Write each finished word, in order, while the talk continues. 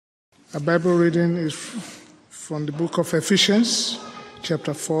Our Bible reading is from the book of Ephesians,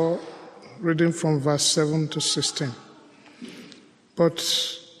 chapter 4, reading from verse 7 to 16. But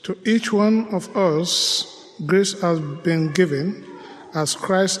to each one of us, grace has been given as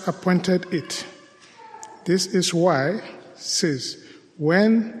Christ appointed it. This is why, it says,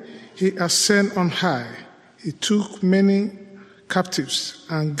 when he ascended on high, he took many captives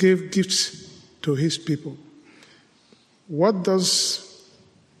and gave gifts to his people. What does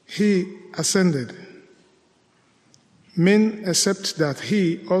he ascended mean except that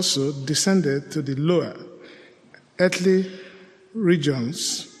he also descended to the lower earthly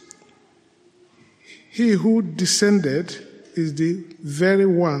regions? He who descended is the very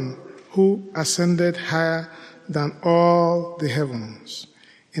one who ascended higher than all the heavens,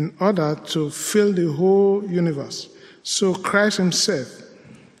 in order to fill the whole universe. So Christ himself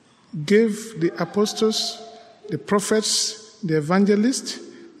gave the apostles, the prophets, the evangelists,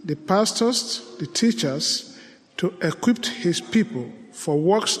 the pastors, the teachers, to equip his people for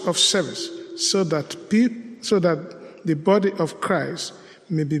works of service, so that the body of Christ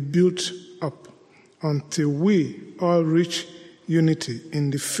may be built up until we all reach unity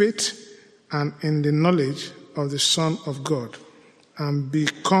in the faith and in the knowledge of the Son of God and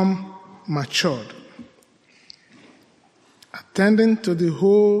become matured, attending to the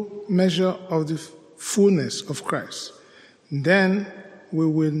whole measure of the fullness of Christ. Then we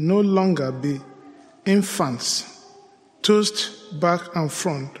will no longer be infants, tossed back and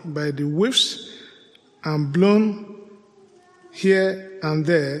front by the waves and blown here and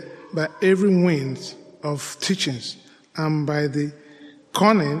there by every wind of teachings and by the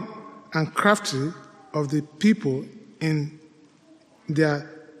cunning and crafty of the people in their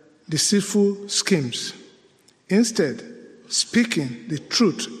deceitful schemes. Instead, speaking the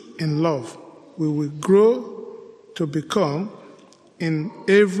truth in love, we will grow to become, in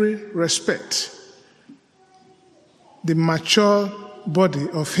every respect, the mature body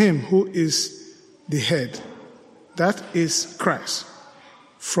of him who is the head, that is Christ.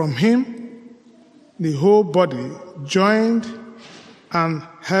 From him, the whole body, joined and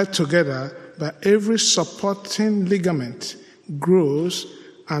held together by every supporting ligament, grows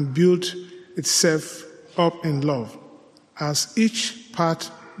and builds itself up in love, as each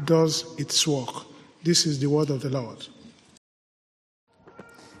part does its work. This is the word of the Lord.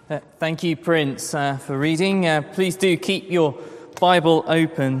 Thank you, Prince, for reading. Please do keep your Bible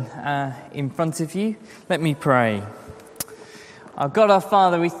open in front of you. Let me pray. Our God, our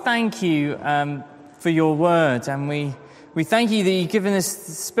Father, we thank you for your word, and we thank you that you've given us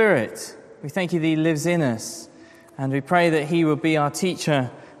the Spirit. We thank you that he lives in us, and we pray that he will be our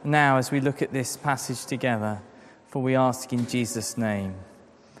teacher now as we look at this passage together. For we ask in Jesus' name.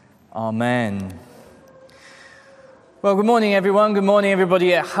 Amen. Well, good morning, everyone. Good morning,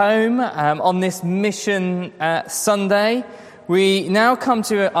 everybody at home. On this Mission Sunday, we now come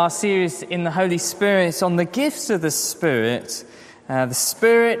to our series in the Holy Spirit on the gifts of the Spirit. The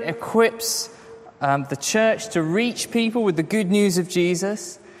Spirit equips the church to reach people with the good news of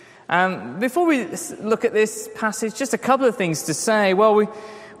Jesus. Before we look at this passage, just a couple of things to say. Well,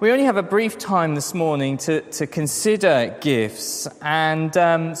 we only have a brief time this morning to consider gifts, and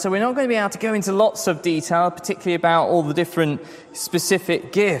so we're not going to be able to go into lots of detail, particularly about all the different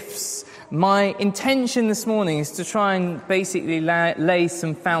specific gifts. My intention this morning is to try and basically lay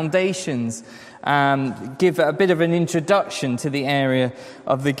some foundations, give a bit of an introduction to the area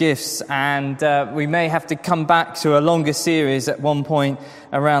of the gifts, and we may have to come back to a longer series at one point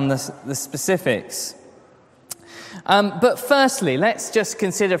around the specifics. But firstly, let's just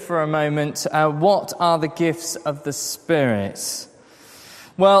consider for a moment what are the gifts of the Spirit.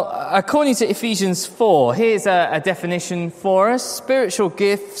 Well, according to Ephesians 4, here's a definition for us. Spiritual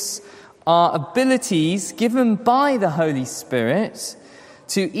gifts are abilities given by the Holy Spirit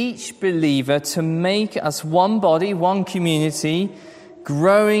to each believer to make us one body, one community,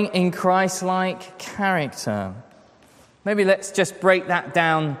 growing in Christ-like character. Maybe let's just break that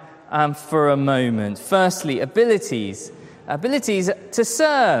down for a moment. Firstly, abilities to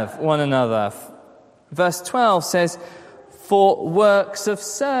serve one another. Verse 12 says, for works of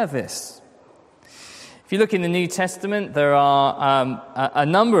service. If you look in the New Testament, there are a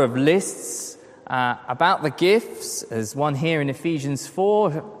number of lists about the gifts. There's one here in Ephesians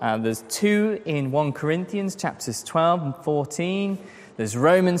 4. There's two in 1 Corinthians, chapters 12 and 14. There's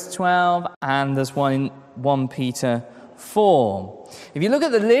Romans 12, and there's one in 1 Peter 4. If you look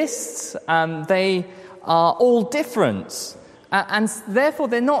at the lists, they are all different, and therefore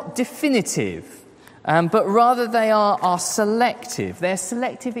they're not definitive, but rather they are selective. They're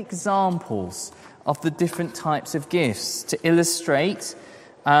selective examples of the different types of gifts to illustrate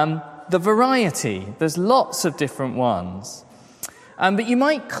the variety. There's lots of different ones. But you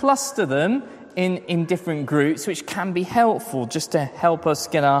might cluster them in different groups, which can be helpful just to help us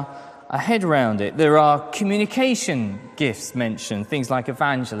get our head around it. There are communication gifts mentioned, things like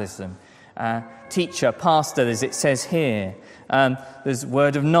evangelism, teacher, pastor, as it says here. There's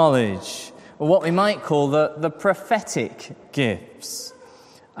word of knowledge, or what we might call the prophetic gifts.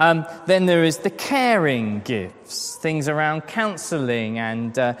 Then there is the caring gifts, things around counselling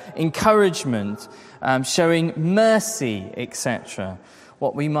and encouragement, showing mercy, etc.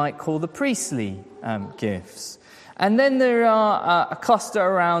 What we might call the priestly gifts. And then there are a cluster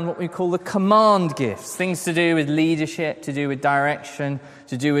around what we call the command gifts, things to do with leadership, to do with direction,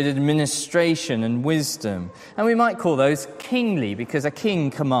 to do with administration and wisdom. And we might call those kingly, because a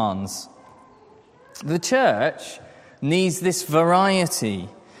king commands. The church needs this variety.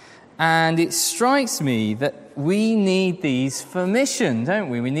 And it strikes me that we need these for mission, don't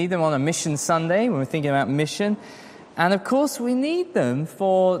we? We need them on a mission Sunday when we're thinking about mission. And of course we need them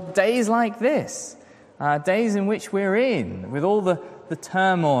for days like this, days in which we're in, with all the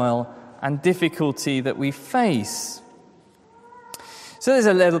turmoil and difficulty that we face. So there's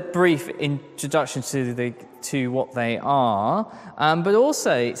a little brief introduction to what they are, but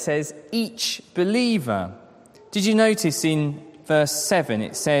also it says each believer. Did you notice in verse 7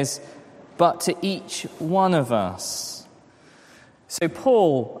 it says, but to each one of us? So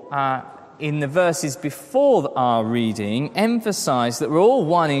Paul, in the verses before our reading, emphasised that we're all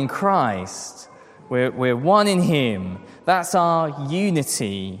one in Christ. We're one in him. That's our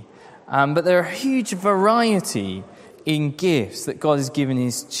unity. But there are a huge variety in gifts that God has given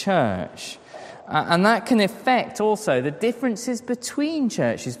his church. And that can affect also the differences between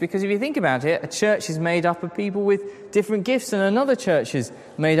churches, because if you think about it, a church is made up of people with different gifts, and another church is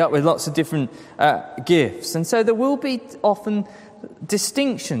made up with lots of different gifts. And so there will be often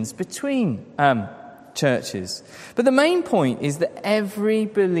distinctions between churches. But the main point is that every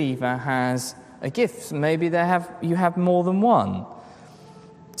believer has a gift. Maybe you have more than one.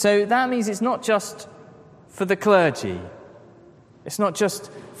 So that means it's not just for the clergy. It's not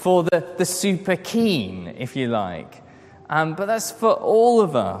just for the super keen, if you like. But that's for all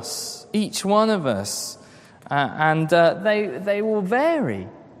of us, each one of us. And they will vary.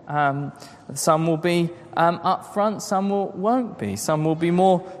 Some will be up front, some won't be. Some will be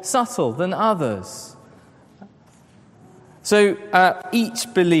more subtle than others. So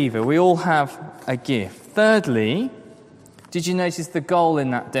each believer, we all have a gift. Thirdly, did you notice the goal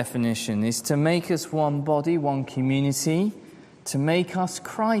in that definition is to make us one body, one community, to make us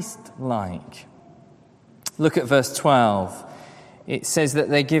Christ-like. Look at verse 12. It says that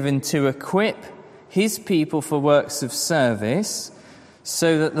they're given to equip his people for works of service,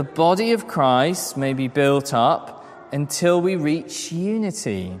 so that the body of Christ may be built up until we reach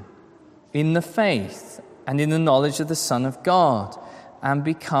unity in the faith and in the knowledge of the Son of God, and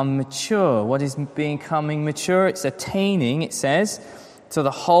become mature. What is becoming mature? It's attaining, it says, to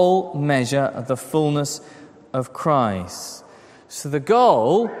the whole measure of the fullness of Christ. So the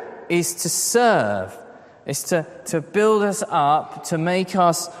goal is to serve, is to build us up, to make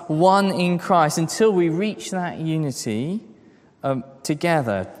us one in Christ until we reach that unity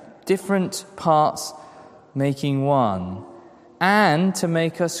together, different parts making one, and to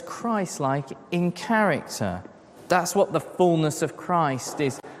make us Christ-like in character. That's what the fullness of Christ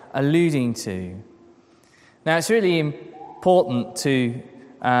is alluding to. Now, it's really important to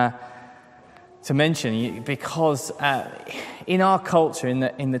mention, because in our culture, in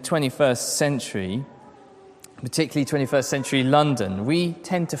the 21st century, particularly 21st century London, we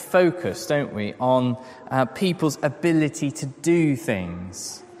tend to focus, don't we, on people's ability to do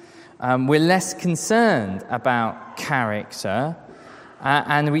things. We're less concerned about character,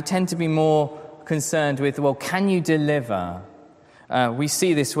 and we tend to be more concerned with, well, can you deliver? We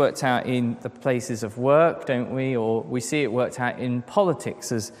see this worked out in the places of work, don't we? Or we see it worked out in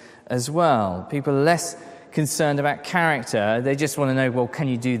politics as well. People are less concerned about character. They just want to know, well, can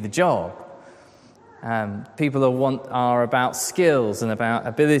you do the job? People are about skills and about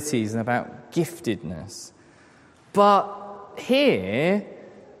abilities and about giftedness. But here,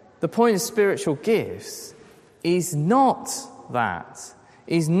 the point of spiritual gifts is not that.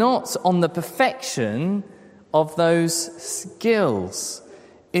 Is not on the perfection of those skills.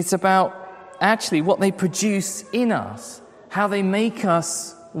 It's about actually what they produce in us, how they make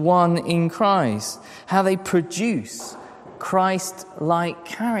us one in Christ, how they produce Christ-like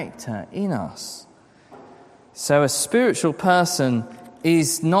character in us. So a spiritual person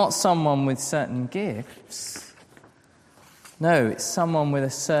is not someone with certain gifts. No, it's someone with a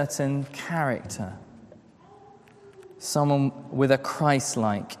certain character. someone with a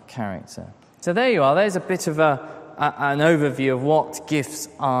Christ-like character. So there you are. There's a bit of an overview of what gifts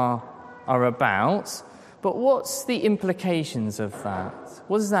are about. But what's the implications of that?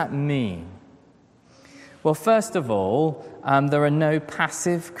 What does that mean? Well, first of all, there are no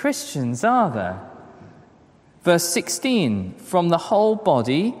passive Christians, are there? Verse 16, from the whole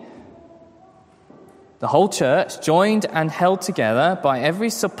body, the whole church, joined and held together by every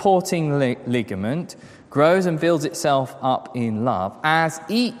supporting ligament, grows and builds itself up in love as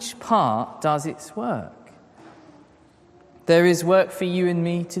each part does its work. There is work for you and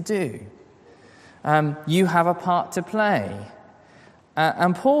me to do. You have a part to play.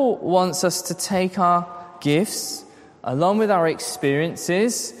 And Paul wants us to take our gifts, along with our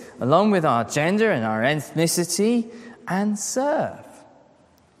experiences, along with our gender and our ethnicity, and serve.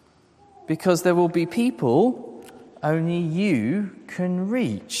 Because there will be people only you can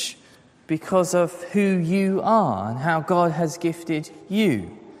reach because of who you are and how God has gifted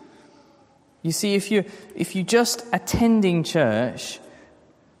you. You see, if you just attending church,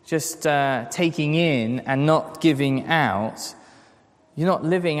 just taking in and not giving out, you're not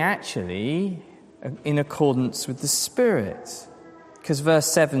living actually in accordance with the Spirit. Because verse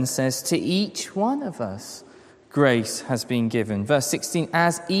 7 says, to each one of us grace has been given. Verse 16,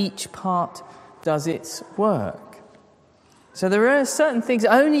 as each part does its work. So there are certain things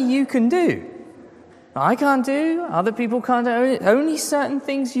only you can do. I can't do, other people can't do. Only certain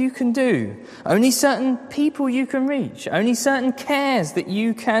things you can do. Only certain people you can reach. Only certain cares that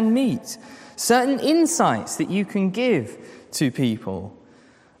you can meet. Certain insights that you can give to people.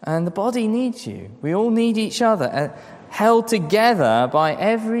 And the body needs you. We all need each other, held together by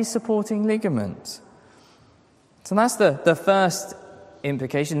every supporting ligament. So that's the first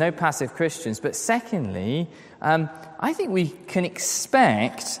implication, no passive Christians. But secondly, I think we can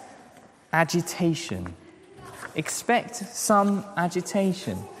expect agitation. Expect some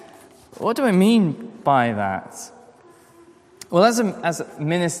agitation. What do I mean by that? Well, as a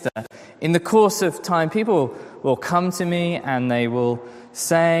minister, in the course of time, people will come to me and they will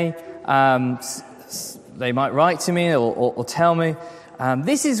say, they might write to me or tell me,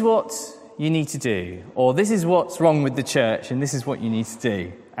 this is what you need to do, or this is what's wrong with the church, and this is what you need to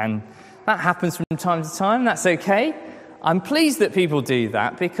do. And that happens from time to time. That's okay. I'm pleased that people do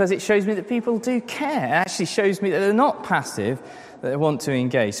that because it shows me that people do care. It actually shows me that they're not passive, that they want to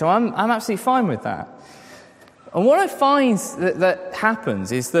engage. So I'm absolutely fine with that. And what I find that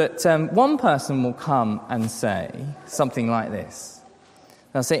happens is that one person will come and say something like this.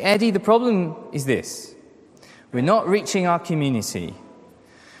 They'll say, Eddie, the problem is this. We're not reaching our community.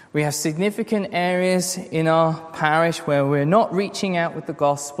 We have significant areas in our parish where we're not reaching out with the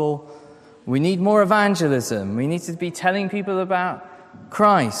gospel. We need more evangelism. We need to be telling people about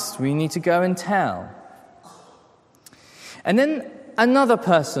Christ. We need to go and tell. And then another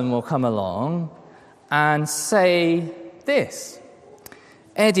person will come along and say this.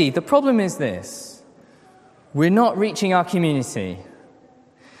 Eddie, the problem is this. We're not reaching our community.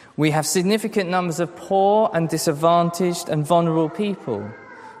 We have significant numbers of poor and disadvantaged and vulnerable people.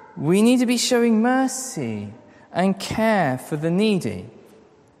 We need to be showing mercy and care for the needy.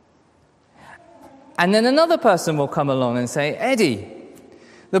 And then another person will come along and say, Eddie,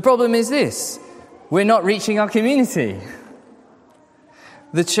 the problem is this. We're not reaching our community.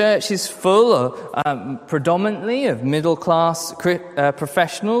 The church is full predominantly of middle-class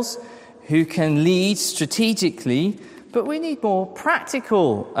professionals who can lead strategically, but we need more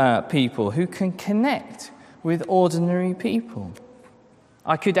practical people who can connect with ordinary people.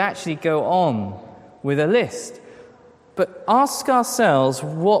 I could actually go on with a list, but ask ourselves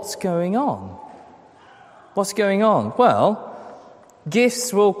what's going on. What's going on? Well,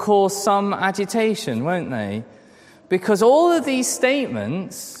 gifts will cause some agitation, won't they? Because all of these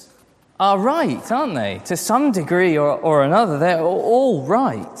statements are right, aren't they? To some degree or another, they're all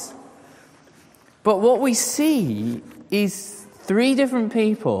right. But what we see is three different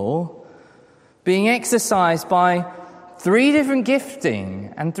people being exercised by three different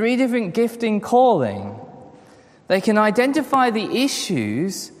gifting and three different gifting calling. They can identify the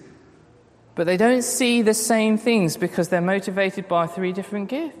issues, but they don't see the same things because they're motivated by three different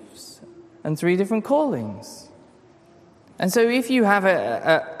gifts and three different callings. And so if you have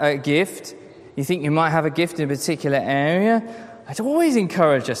a gift, you think you might have a gift in a particular area, I'd always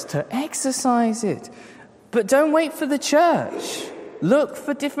encourage us to exercise it. But don't wait for the church. Look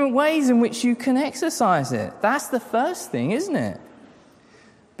for different ways in which you can exercise it. That's the first thing, isn't it?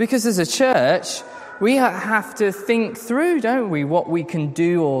 Because as a church, we have to think through, don't we, what we can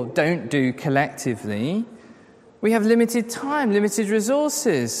do or don't do collectively. We have limited time, limited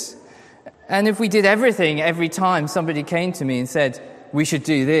resources. And if we did everything every time somebody came to me and said, we should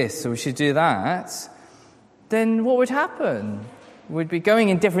do this or we should do that, then what would happen? We'd be going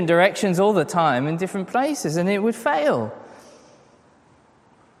in different directions all the time in different places, and it would fail.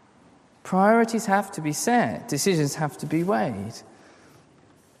 Priorities have to be set. Decisions have to be weighed.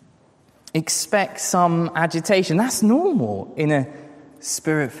 Expect some agitation. That's normal in a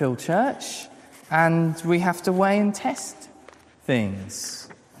Spirit-filled church, and we have to weigh and test things.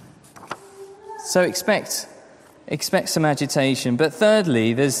 So expect some agitation. But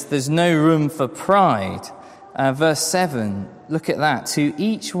thirdly, there's no room for pride. Verse 7, look at that. To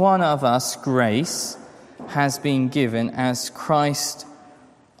each one of us grace has been given as Christ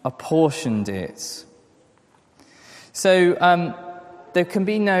apportioned it. So there can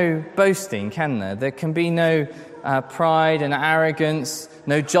be no boasting, can there? There can be no pride and arrogance,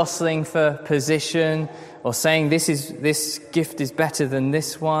 no jostling for position or saying this gift is better than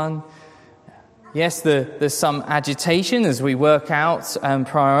this one. Yes, there's some agitation as we work out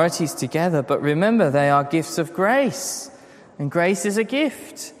priorities together, but remember, they are gifts of grace, and grace is a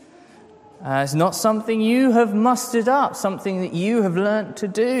gift. It's not something you have mustered up, something that you have learnt to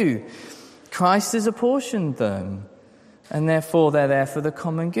do. Christ has apportioned them, and therefore they're there for the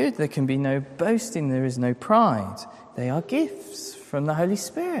common good. There can be no boasting, there is no pride. They are gifts from the Holy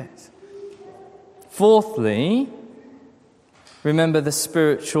Spirit. Fourthly, remember the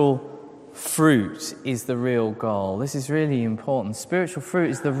spiritual fruit is the real goal. This is really important. Spiritual fruit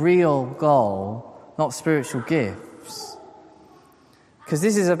is the real goal, not spiritual gifts. Because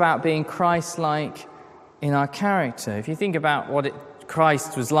this is about being Christ-like in our character. If you think about what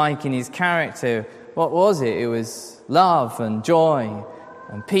Christ was like in his character, what was it? It was love and joy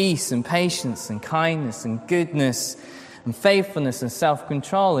and peace and patience and kindness and goodness and faithfulness and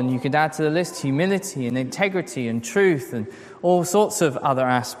self-control. And you could add to the list humility and integrity and truth and all sorts of other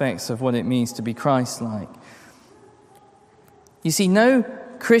aspects of what it means to be Christ-like. You see, no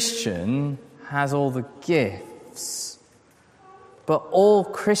Christian has all the gifts, but all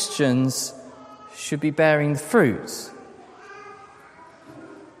Christians should be bearing the fruit.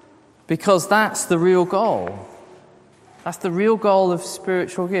 Because that's the real goal. That's the real goal of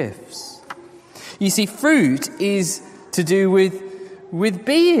spiritual gifts. You see, fruit is to do with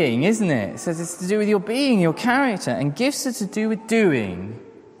being, isn't it? It says it's to do with your being, your character, and gifts are to do with doing.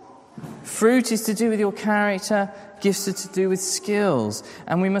 Fruit is to do with your character, gifts are to do with skills,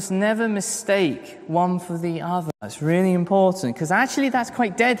 and we must never mistake one for the other. It's really important, because actually that's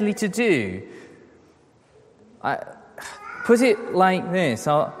quite deadly to do. I put it like this,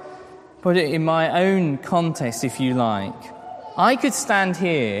 I'll put it in my own context if you like. I could stand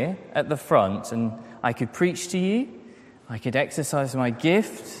here at the front and I could preach to you. I could exercise my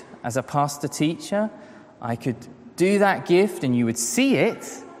gift as a pastor teacher. I could do that gift and you would see it.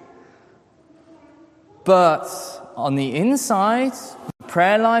 But on the inside,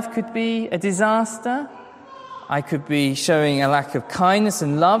 prayer life could be a disaster. I could be showing a lack of kindness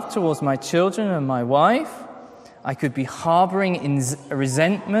and love towards my children and my wife. I could be harboring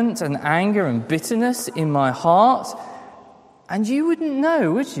resentment and anger and bitterness in my heart. And you wouldn't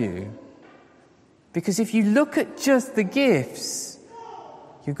know, would you? Because if you look at just the gifts,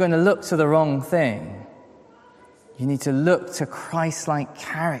 you're going to look to the wrong thing. You need to look to Christ-like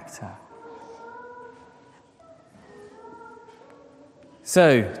character.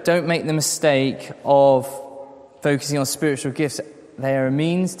 So, don't make the mistake of focusing on spiritual gifts. They are a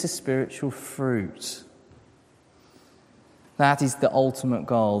means to spiritual fruit. That is the ultimate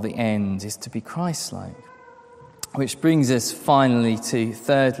goal, the end, is to be Christ-like. Which brings us finally to,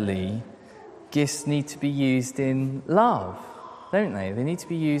 thirdly, gifts need to be used in love, don't they? They need to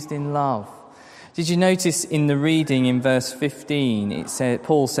be used in love. Did you notice in the reading in verse 15,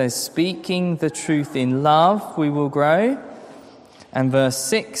 Paul says, speaking the truth in love, we will grow. And verse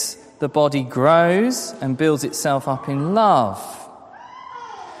 6, the body grows and builds itself up in love.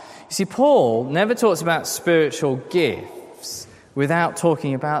 You see, Paul never talks about spiritual gifts without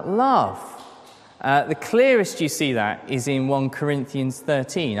talking about love. The clearest you see that is in 1 Corinthians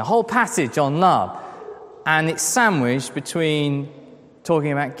 13, a whole passage on love. And it's sandwiched between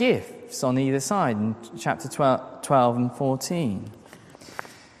talking about gifts on either side in chapter 12 and 14.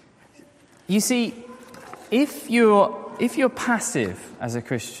 You see, if you're passive as a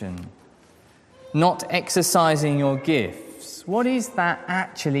Christian, not exercising your gifts, what is that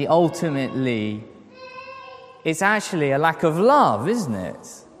actually ultimately? It's actually a lack of love, isn't it?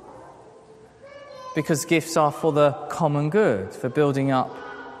 Because gifts are for the common good, for building up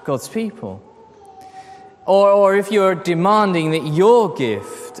God's people. Or if you're demanding that your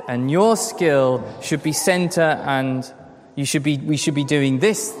gift and your skill should be center and we should be doing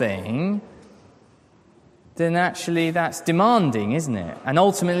this thing, then actually that's demanding, isn't it? And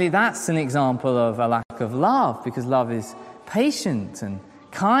ultimately that's an example of a lack of love, because love is patient and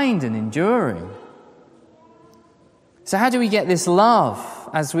kind and enduring. So how do we get this love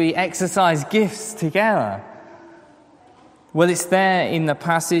as we exercise gifts together? Well, it's there in the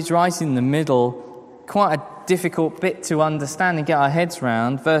passage, right in the middle, quite a difficult bit to understand and get our heads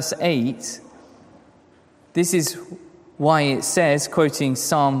round. Verse 8, this is why it says, quoting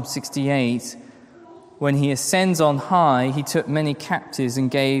Psalm 68, when he ascends on high, he took many captives and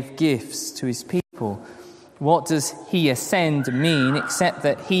gave gifts to his people. What does he ascend mean, except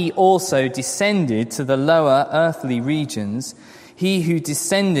that he also descended to the lower earthly regions? He who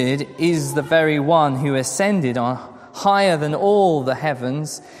descended is the very one who ascended on higher than all the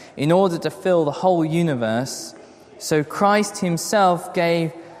heavens in order to fill the whole universe. So Christ himself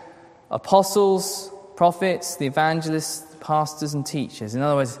gave apostles, prophets, the evangelists, pastors and teachers. In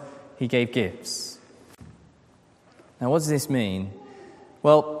other words, he gave gifts. Now, what does this mean?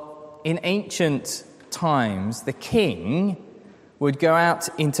 Well, in ancient times, the king would go out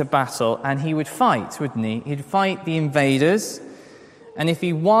into battle and he would fight, wouldn't he? He'd fight the invaders, and if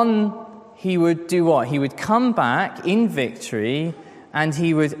he won, he would do what? He would come back in victory and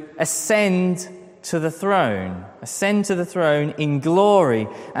he would ascend to the throne in glory.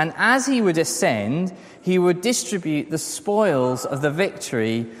 And as he would ascend, he would distribute the spoils of the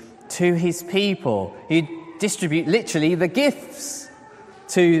victory to his people. He'd distribute literally the gifts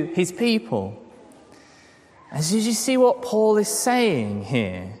to his people. And so you see what Paul is saying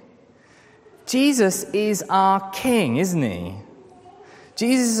here? Jesus is our king, isn't he?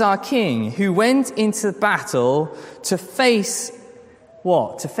 Jesus is our king who went into battle to face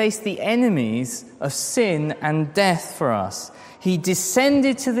what? To face the enemies of sin and death for us. He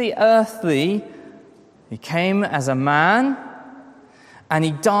descended to the earthly. He came as a man and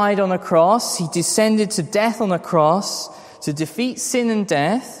he died on a cross. He descended to death on a cross to defeat sin and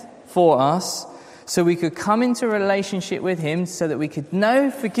death for us, so we could come into a relationship with him, so that we could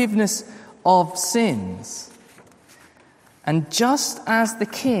know forgiveness of sins. And just as the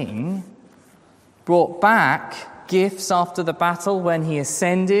king brought back gifts after the battle when he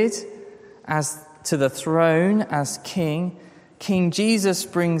ascended as to the throne as king, King Jesus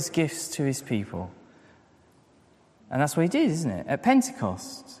brings gifts to his people. And that's what he did, isn't it? At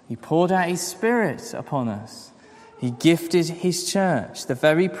Pentecost, he poured out his Spirit upon us. He gifted his church, the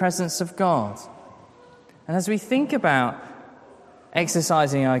very presence of God. And as we think about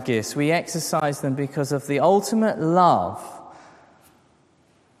exercising our gifts, we exercise them because of the ultimate love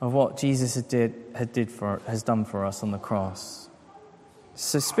of what Jesus has done for us on the cross.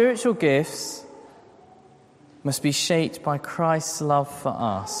 So spiritual gifts must be shaped by Christ's love for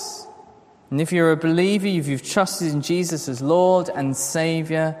us. And if you're a believer, if you've trusted in Jesus as Lord and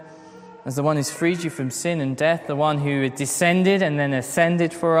Saviour, as the one who's freed you from sin and death, the one who descended and then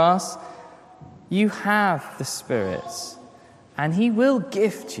ascended for us, you have the Spirit, and he will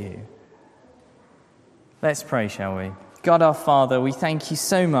gift you. Let's pray, shall we? God our Father, we thank you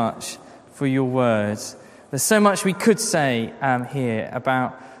so much for your words. There's so much we could say here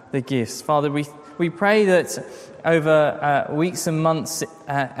about the gifts. Father, we pray that over weeks and months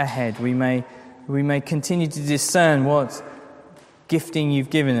ahead we may continue to discern what gifting you've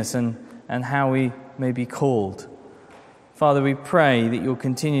given us and how we may be called. Father, we pray that you'll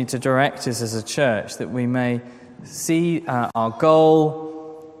continue to direct us as a church, that we may see our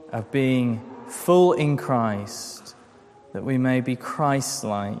goal of being full in Christ, that we may be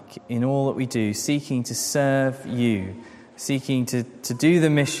Christ-like in all that we do, seeking to serve you, seeking to do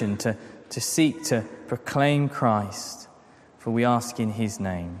the mission, to seek to proclaim Christ. For we ask in his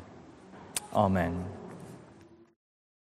name. Amen.